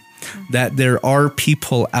strong, that there are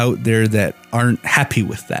people out there that aren't happy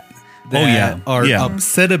with that. Are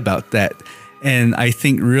upset about that. And I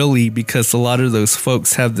think really because a lot of those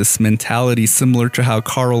folks have this mentality similar to how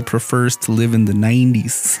Carl prefers to live in the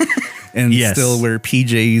 90s and still wear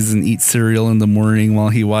PJs and eat cereal in the morning while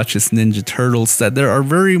he watches Ninja Turtles, that there are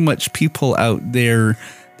very much people out there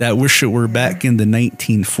that wish it were back in the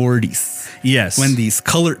 1940s. Yes. When these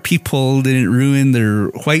colored people didn't ruin their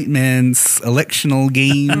white man's electional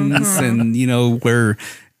gains and, where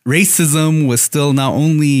racism was still not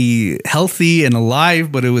only healthy and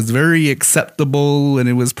alive, but it was very acceptable, and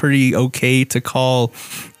it was pretty okay to call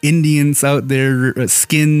Indians out there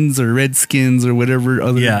skins or redskins or whatever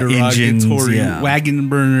other derogatory wagon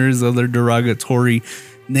burners, other derogatory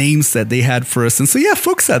names that they had for us. And so,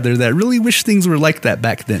 folks out there that really wish things were like that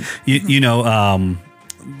back then.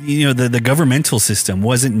 The governmental system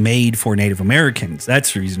wasn't made for Native Americans.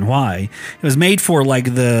 That's the reason why. It was made for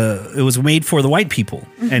the white people.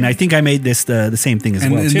 And I think I made this the same thing as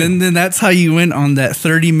well, too. And then that's how you went on that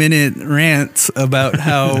 30-minute rant about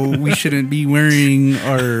how we shouldn't be wearing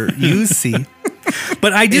our UC.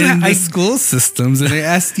 But I do the school systems, and I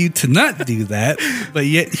asked you to not do that, but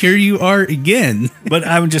yet here you are again. But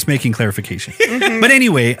I'm just making clarification. But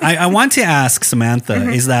anyway, I want to ask Samantha,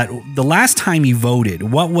 is that the last time you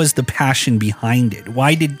voted, what was the passion behind it?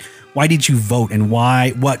 Why did you vote, and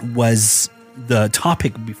what was the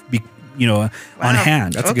topic on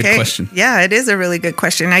hand? That's a good question. Yeah, it is a really good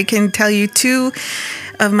question. I can tell you 2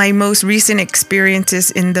 of my most recent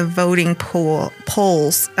experiences in the voting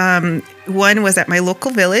polls. One was at my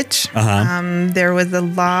local village. There was a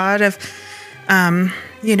lot of,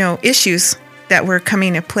 issues that were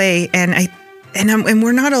coming to play, and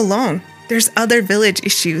we're not alone. There's other village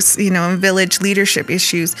issues, village leadership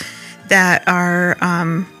issues that are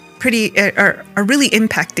really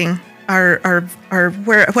impacting our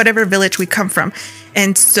whatever village we come from.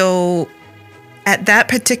 And so at that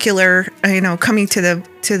particular, coming to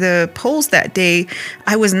the polls that day,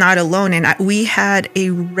 I was not alone, and we had a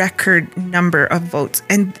record number of votes.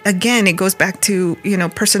 And again, it goes back to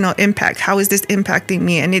personal impact. How is this impacting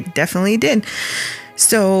me? And it definitely did.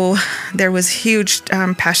 So there was huge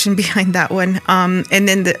passion behind that one. And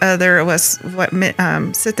then the other was what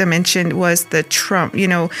Sita mentioned was the Trump,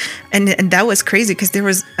 and that was crazy because there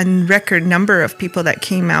was a record number of people that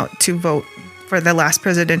came out to vote for the last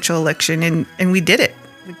presidential election, and we did it.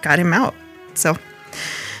 We got him out. So,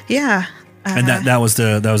 yeah. And that was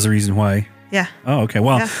the reason why. Yeah. Oh, okay.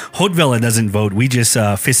 Well, Haute-Villa doesn't vote. We just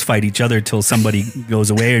fist fight each other till somebody goes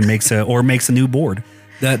away and makes a new board.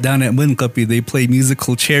 That down at Winkapi, they play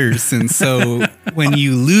musical chairs, and so when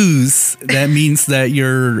you lose, that means that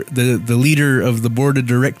you're the leader of the board of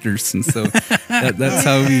directors, and so that's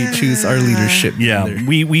how we choose our leadership. Yeah,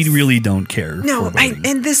 we really don't care. No,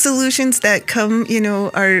 and the solutions that come,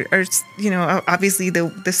 are obviously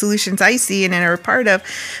the solutions I see and are a part of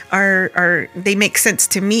are they make sense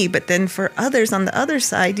to me, but then for others on the other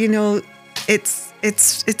side, it's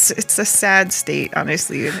a sad state,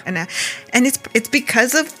 honestly, and it's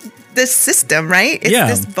because of this system, right? It's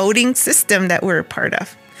this voting system that we're a part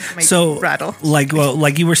of. So, like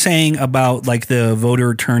you were saying about like the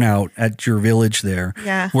voter turnout at your village there.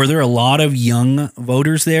 Yeah. Were there a lot of young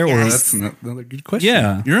voters there? Yes. Or that's another good question.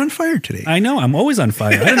 Yeah, you're on fire today. I know. I'm always on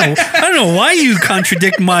fire. I don't know why you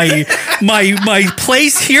contradict my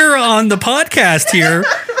place here on the podcast here.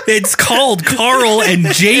 It's called Carl and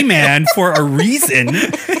J-Man for a reason.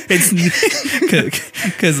 It's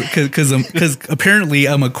because apparently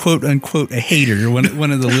I'm a quote unquote a hater. One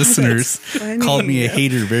of the listeners called me a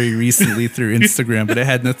hater very recently through Instagram, but it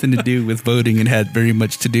had nothing to do with voting. It had very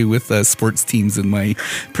much to do with sports teams and my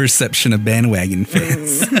perception of bandwagon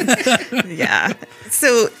fans. Yeah.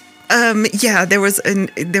 So. There was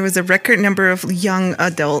a record number of young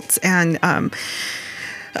adults, and I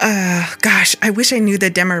wish I knew the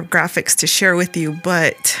demographics to share with you,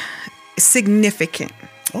 but significant.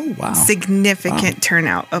 Oh wow! Significant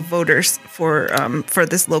turnout of voters for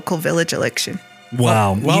this local village election.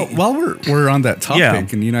 Wow. Well, while we're on that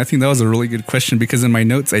topic, and I think that was a really good question, because in my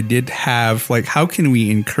notes I did have like, how can we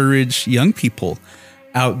encourage young people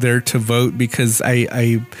out there to vote? Because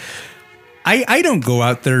I don't go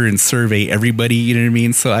out there and survey everybody, you know what I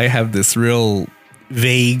mean? So I have this real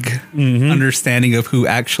vague understanding of who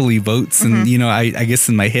actually votes. And, I guess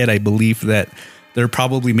in my head, I believe that there are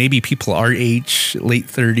probably maybe people our age, late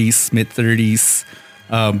 30s, mid 30s.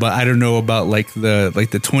 But I don't know about like the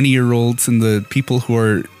 20-year-olds and the people who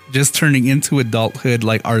are just turning into adulthood.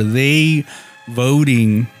 Like, are they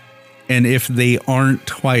voting? And if they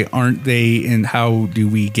aren't, why aren't they? And how do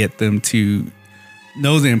we get them to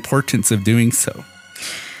know the importance of doing so?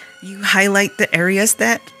 You highlight the areas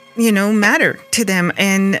that, matter to them.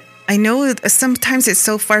 And I know sometimes it's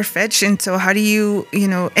so far-fetched. And so how do you,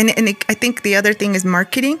 I think the other thing is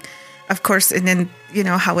marketing, of course, and then,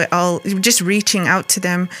 how it all, just reaching out to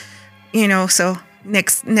them, so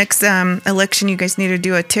next election, you guys need to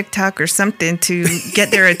do a TikTok or something to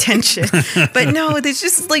get their attention. But no, it's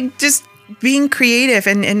just being creative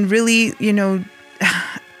and really,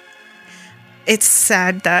 it's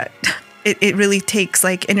sad that it really takes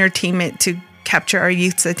like entertainment to capture our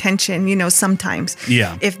youth's attention, sometimes.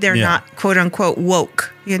 Yeah. If they're not quote unquote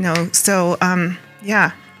woke, So,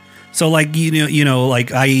 yeah. So like,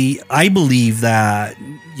 like I believe that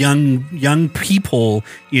young people,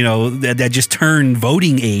 that just turn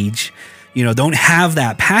voting age, don't have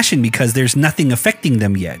that passion because there's nothing affecting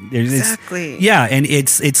them yet. Exactly. And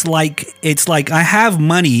it's like I have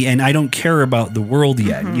money and I don't care about the world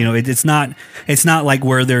yet. Mm-hmm. It's not like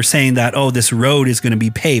where they're saying that, oh, this road is going to be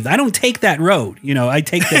paved. I don't take that road. I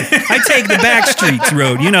take the back streets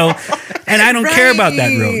road. And I don't care about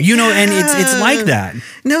that road. And it's like that.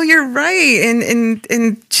 No, you're right.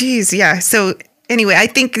 And geez, yeah. So anyway, I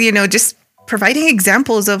think just providing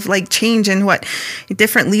examples of like change and what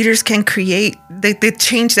different leaders can create, the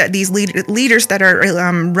change that these leaders that are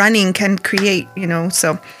running can create,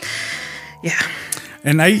 So, yeah.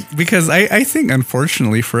 And I think,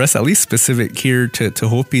 unfortunately for us, at least specific here to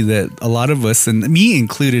Hopi, that a lot of us, and me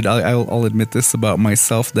included, I'll admit this about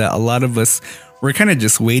myself, that a lot of us, we're kind of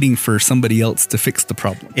just waiting for somebody else to fix the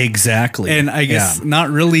problem. Exactly. And I guess not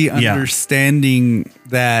really understanding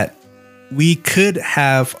that we could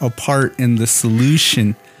have a part in the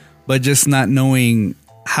solution, but just not knowing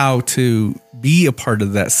how to be a part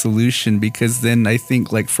of that solution. Because then I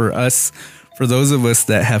think, like, for those of us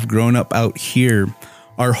that have grown up out here,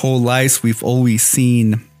 our whole lives, we've always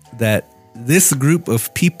seen that this group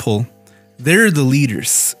of people, they're the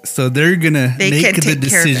leaders. So they're going to make the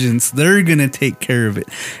decisions. They're going to take care of it.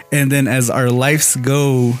 And then as our lives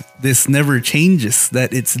go, this never changes,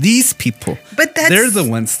 that it's these people. But they're the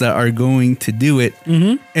ones that are going to do it.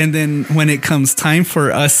 Mm-hmm. And then when it comes time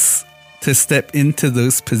for us to step into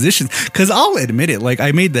those positions, because I'll admit it, like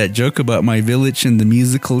I made that joke about my village and the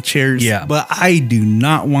musical chairs. Yeah. But I do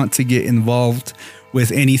not want to get involved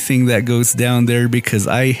with anything that goes down there, because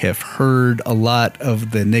I have heard a lot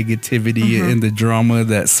of the negativity and the drama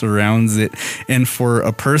that surrounds it. And for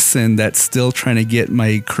a person that's still trying to get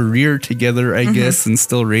my career together, I guess, and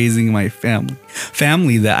still raising my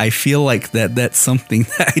family, that I feel like that's something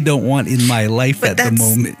that I don't want in my life at the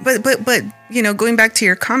moment. But going back to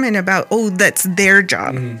your comment about, that's their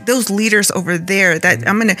job. Those leaders over there, that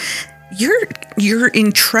you're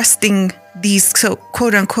entrusting these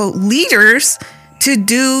quote unquote leaders to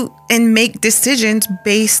do and make decisions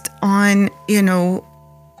based on,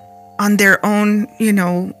 on their own,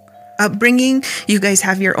 upbringing. You guys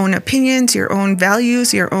have your own opinions, your own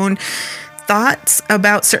values, your own thoughts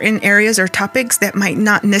about certain areas or topics that might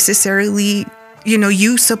not necessarily,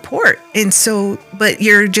 you support. And so, but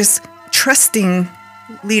you're just trusting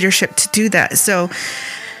leadership to do that. So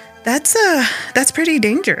that's pretty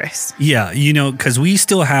dangerous. Yeah, because we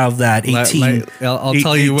still have that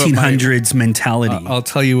 1800s mentality. I'll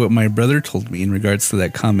tell you what my brother told me in regards to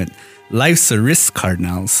that comment. Life's a risk,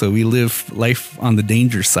 Cardinal. So we live life on the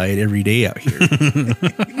danger side every day out here.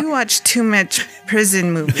 You watch too much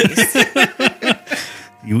prison movies.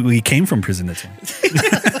 We came from prison, that's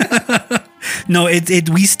why. No,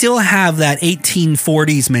 we still have that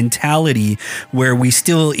 1840s mentality where we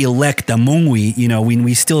still elect the Mungwi,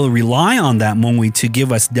 we still rely on that Mungwi to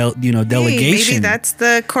give us, delegation. Maybe that's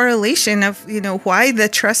the correlation of, why the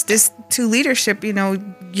trust is to leadership.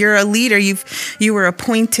 You're a leader. You were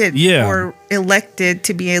appointed or elected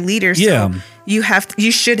to be a leader. So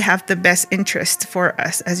you should have the best interest for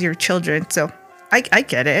us as your children. So I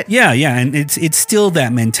get it. Yeah. And it's still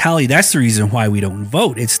that mentality. That's the reason why we don't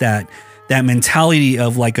vote. It's that mentality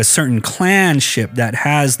of like a certain clanship that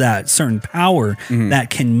has that certain power that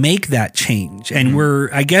can make that change. And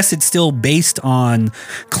I guess it's still based on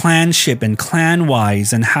clanship and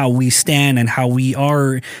clan-wise and how we stand and how we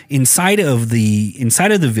are inside of the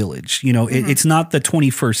village. It's not the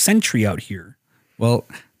 21st century out here. Well,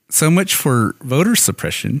 so much for voter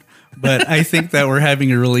suppression. But I think that we're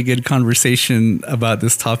having a really good conversation about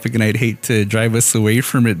this topic, and I'd hate to drive us away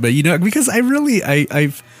from it. But, because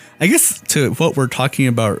I guess to what we're talking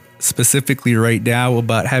about specifically right now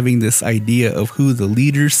about having this idea of who the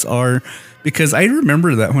leaders are, because I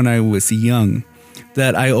remember that when I was young,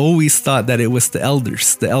 that I always thought that it was the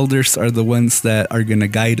elders. The elders are the ones that are going to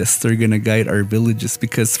guide us. They're going to guide our villages,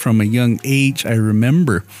 because from a young age, I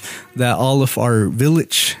remember that all of our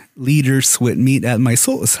village leaders would meet at my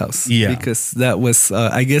So'o's house. Yeah. Because that was,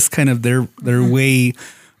 I guess, kind of their way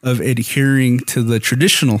of adhering to the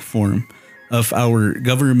traditional form of our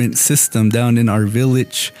government system down in our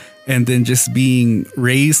village. And then just being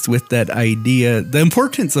raised with that idea, the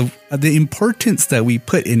importance that we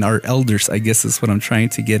put in our elders, I guess is what I'm trying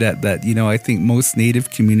to get at. That, I think most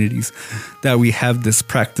Native communities that we have this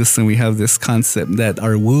practice and we have this concept that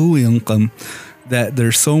our wu'yungkam, that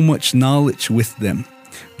there's so much knowledge with them,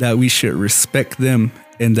 that we should respect them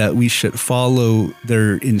and that we should follow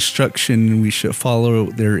their instruction, we should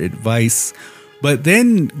follow their advice. But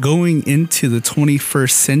then going into the 21st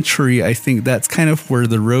century, I think that's kind of where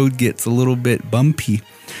the road gets a little bit bumpy,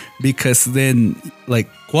 because then like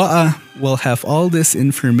Kwa'a will have all this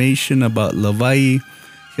information about Lavai.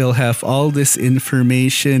 He'll have all this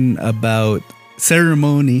information about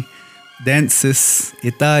ceremony, dances,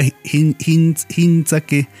 ita,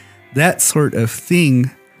 hinzake, that sort of thing.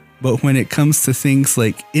 But when it comes to things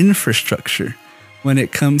like infrastructure, when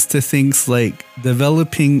it comes to things like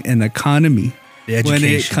developing an economy, when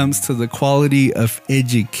it comes to the quality of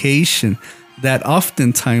education, that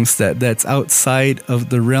oftentimes that's outside of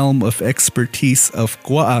the realm of expertise of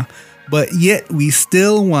Kwa'a, but yet we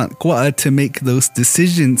still want Kwa'a to make those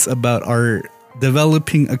decisions about our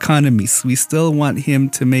developing economies. We still want him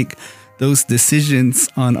to make those decisions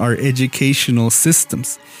on our educational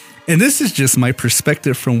systems. And this is just my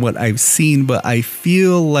perspective from what I've seen, but I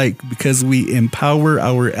feel like because we empower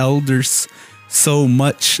our elders so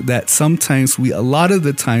much that sometimes we, a lot of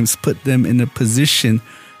the times, put them in a position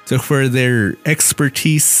to where their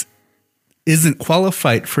expertise isn't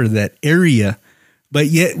qualified for that area, but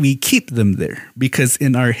yet we keep them there because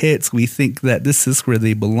in our heads we think that this is where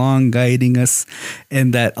they belong, guiding us,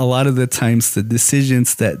 and that a lot of the times the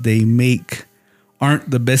decisions that they make aren't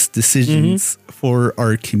the best decisions for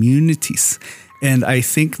our communities. And I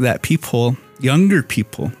think that people, younger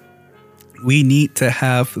people, we need to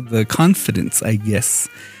have the confidence, I guess,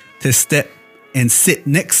 to step and sit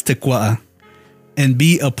next to Kwa'a and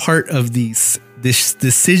be a part of these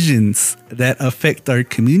decisions that affect our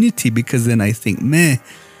community, because then I think,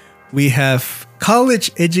 we have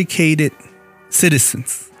college-educated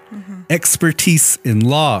citizens, expertise in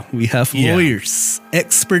law. We have lawyers,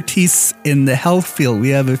 expertise in the health field. We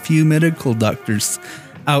have a few medical doctors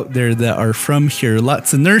out there that are from here,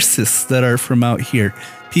 lots of nurses that are from out here,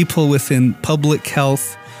 people within public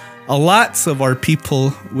health, lots of our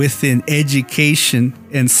people within education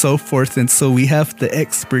and so forth. And so we have the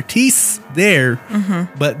expertise there,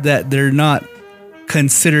 but that they're not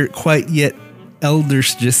considered quite yet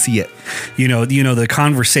elders just yet. The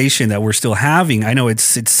conversation that we're still having, I know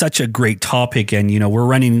it's such a great topic, and we're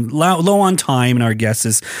running low on time, and our guest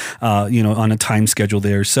is on a time schedule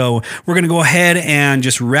there, so we're going to go ahead and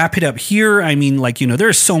just wrap it up here. I mean,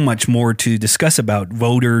 there's so much more to discuss about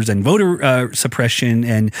voters and voter suppression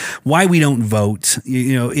and why we don't vote.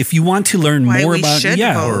 If you want to learn more about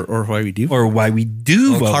or why we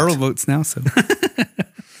do vote. Carl votes now, so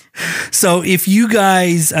So if you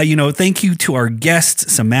guys, thank you to our guest,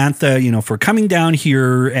 Samantha, for coming down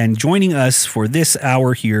here and joining us for this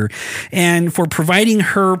hour here and for providing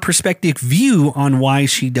her perspective view on why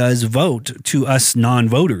she does vote to us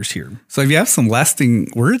non-voters here. So if you have some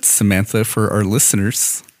lasting words, Samantha, for our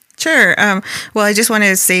listeners. Sure. Well, I just want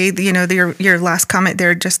to say, your last comment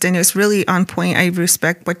there, Justin, is really on point. I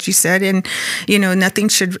respect what you said. And, nothing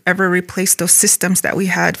should ever replace those systems that we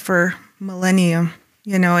had for millennium.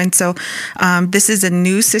 And so this is a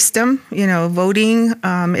new system, voting.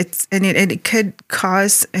 It could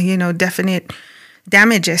cause, definite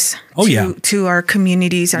damages to our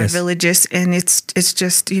communities, our villages. And it's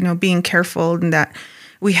just, being careful and that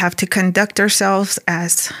we have to conduct ourselves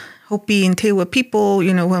as Hopi and Tewa people,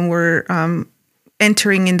 when we're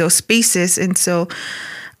entering in those spaces. And so,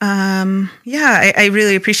 I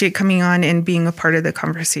really appreciate coming on and being a part of the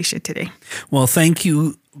conversation today. Well, thank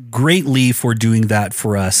you greatly for doing that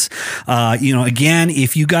for us. Again,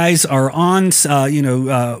 if you guys are on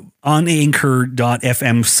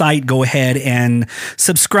Anchor.fm site, go ahead and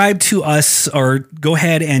subscribe to us, or go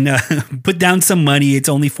ahead and put down some money. It's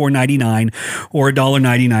only $4.99 or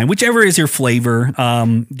 $1.99, whichever is your flavor.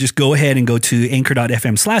 Just go ahead and go to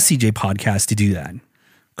Anchor.fm/CJ podcast to do that.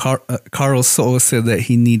 Carl So said that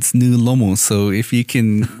he needs new lomo. So if you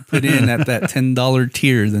can put in at that $10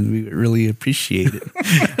 tier, then we would really appreciate it.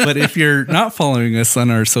 But if you're not following us on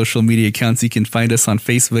our social media accounts, you can find us on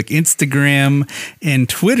Facebook, Instagram, and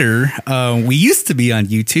Twitter. We used to be on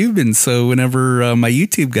YouTube. And so whenever my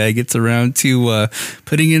YouTube guy gets around to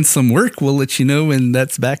putting in some work, we'll let you know when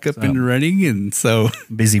that's back up and running. And so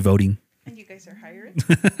busy voting. And you guys are hiring?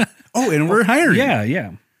 And we're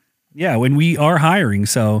hiring. Yeah, when we are hiring.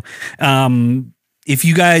 So, if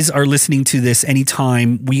you guys are listening to this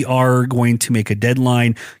anytime, we are going to make a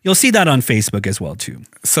deadline. You'll see that on Facebook as well, too.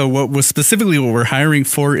 So what we're hiring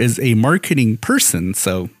for is a marketing person.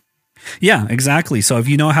 So yeah, exactly. So if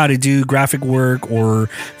you know how to do graphic work, or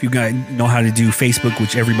if you guys know how to do Facebook,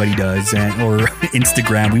 which everybody does, or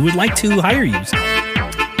Instagram, we would like to hire you. So.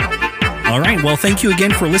 All right. Well, thank you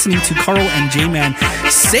again for listening to Carl and J-Man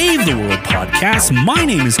Save the World podcast. My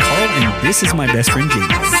name is Carl, and this is my best friend,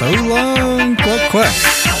 J-Man. So long, quack,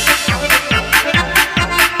 quack.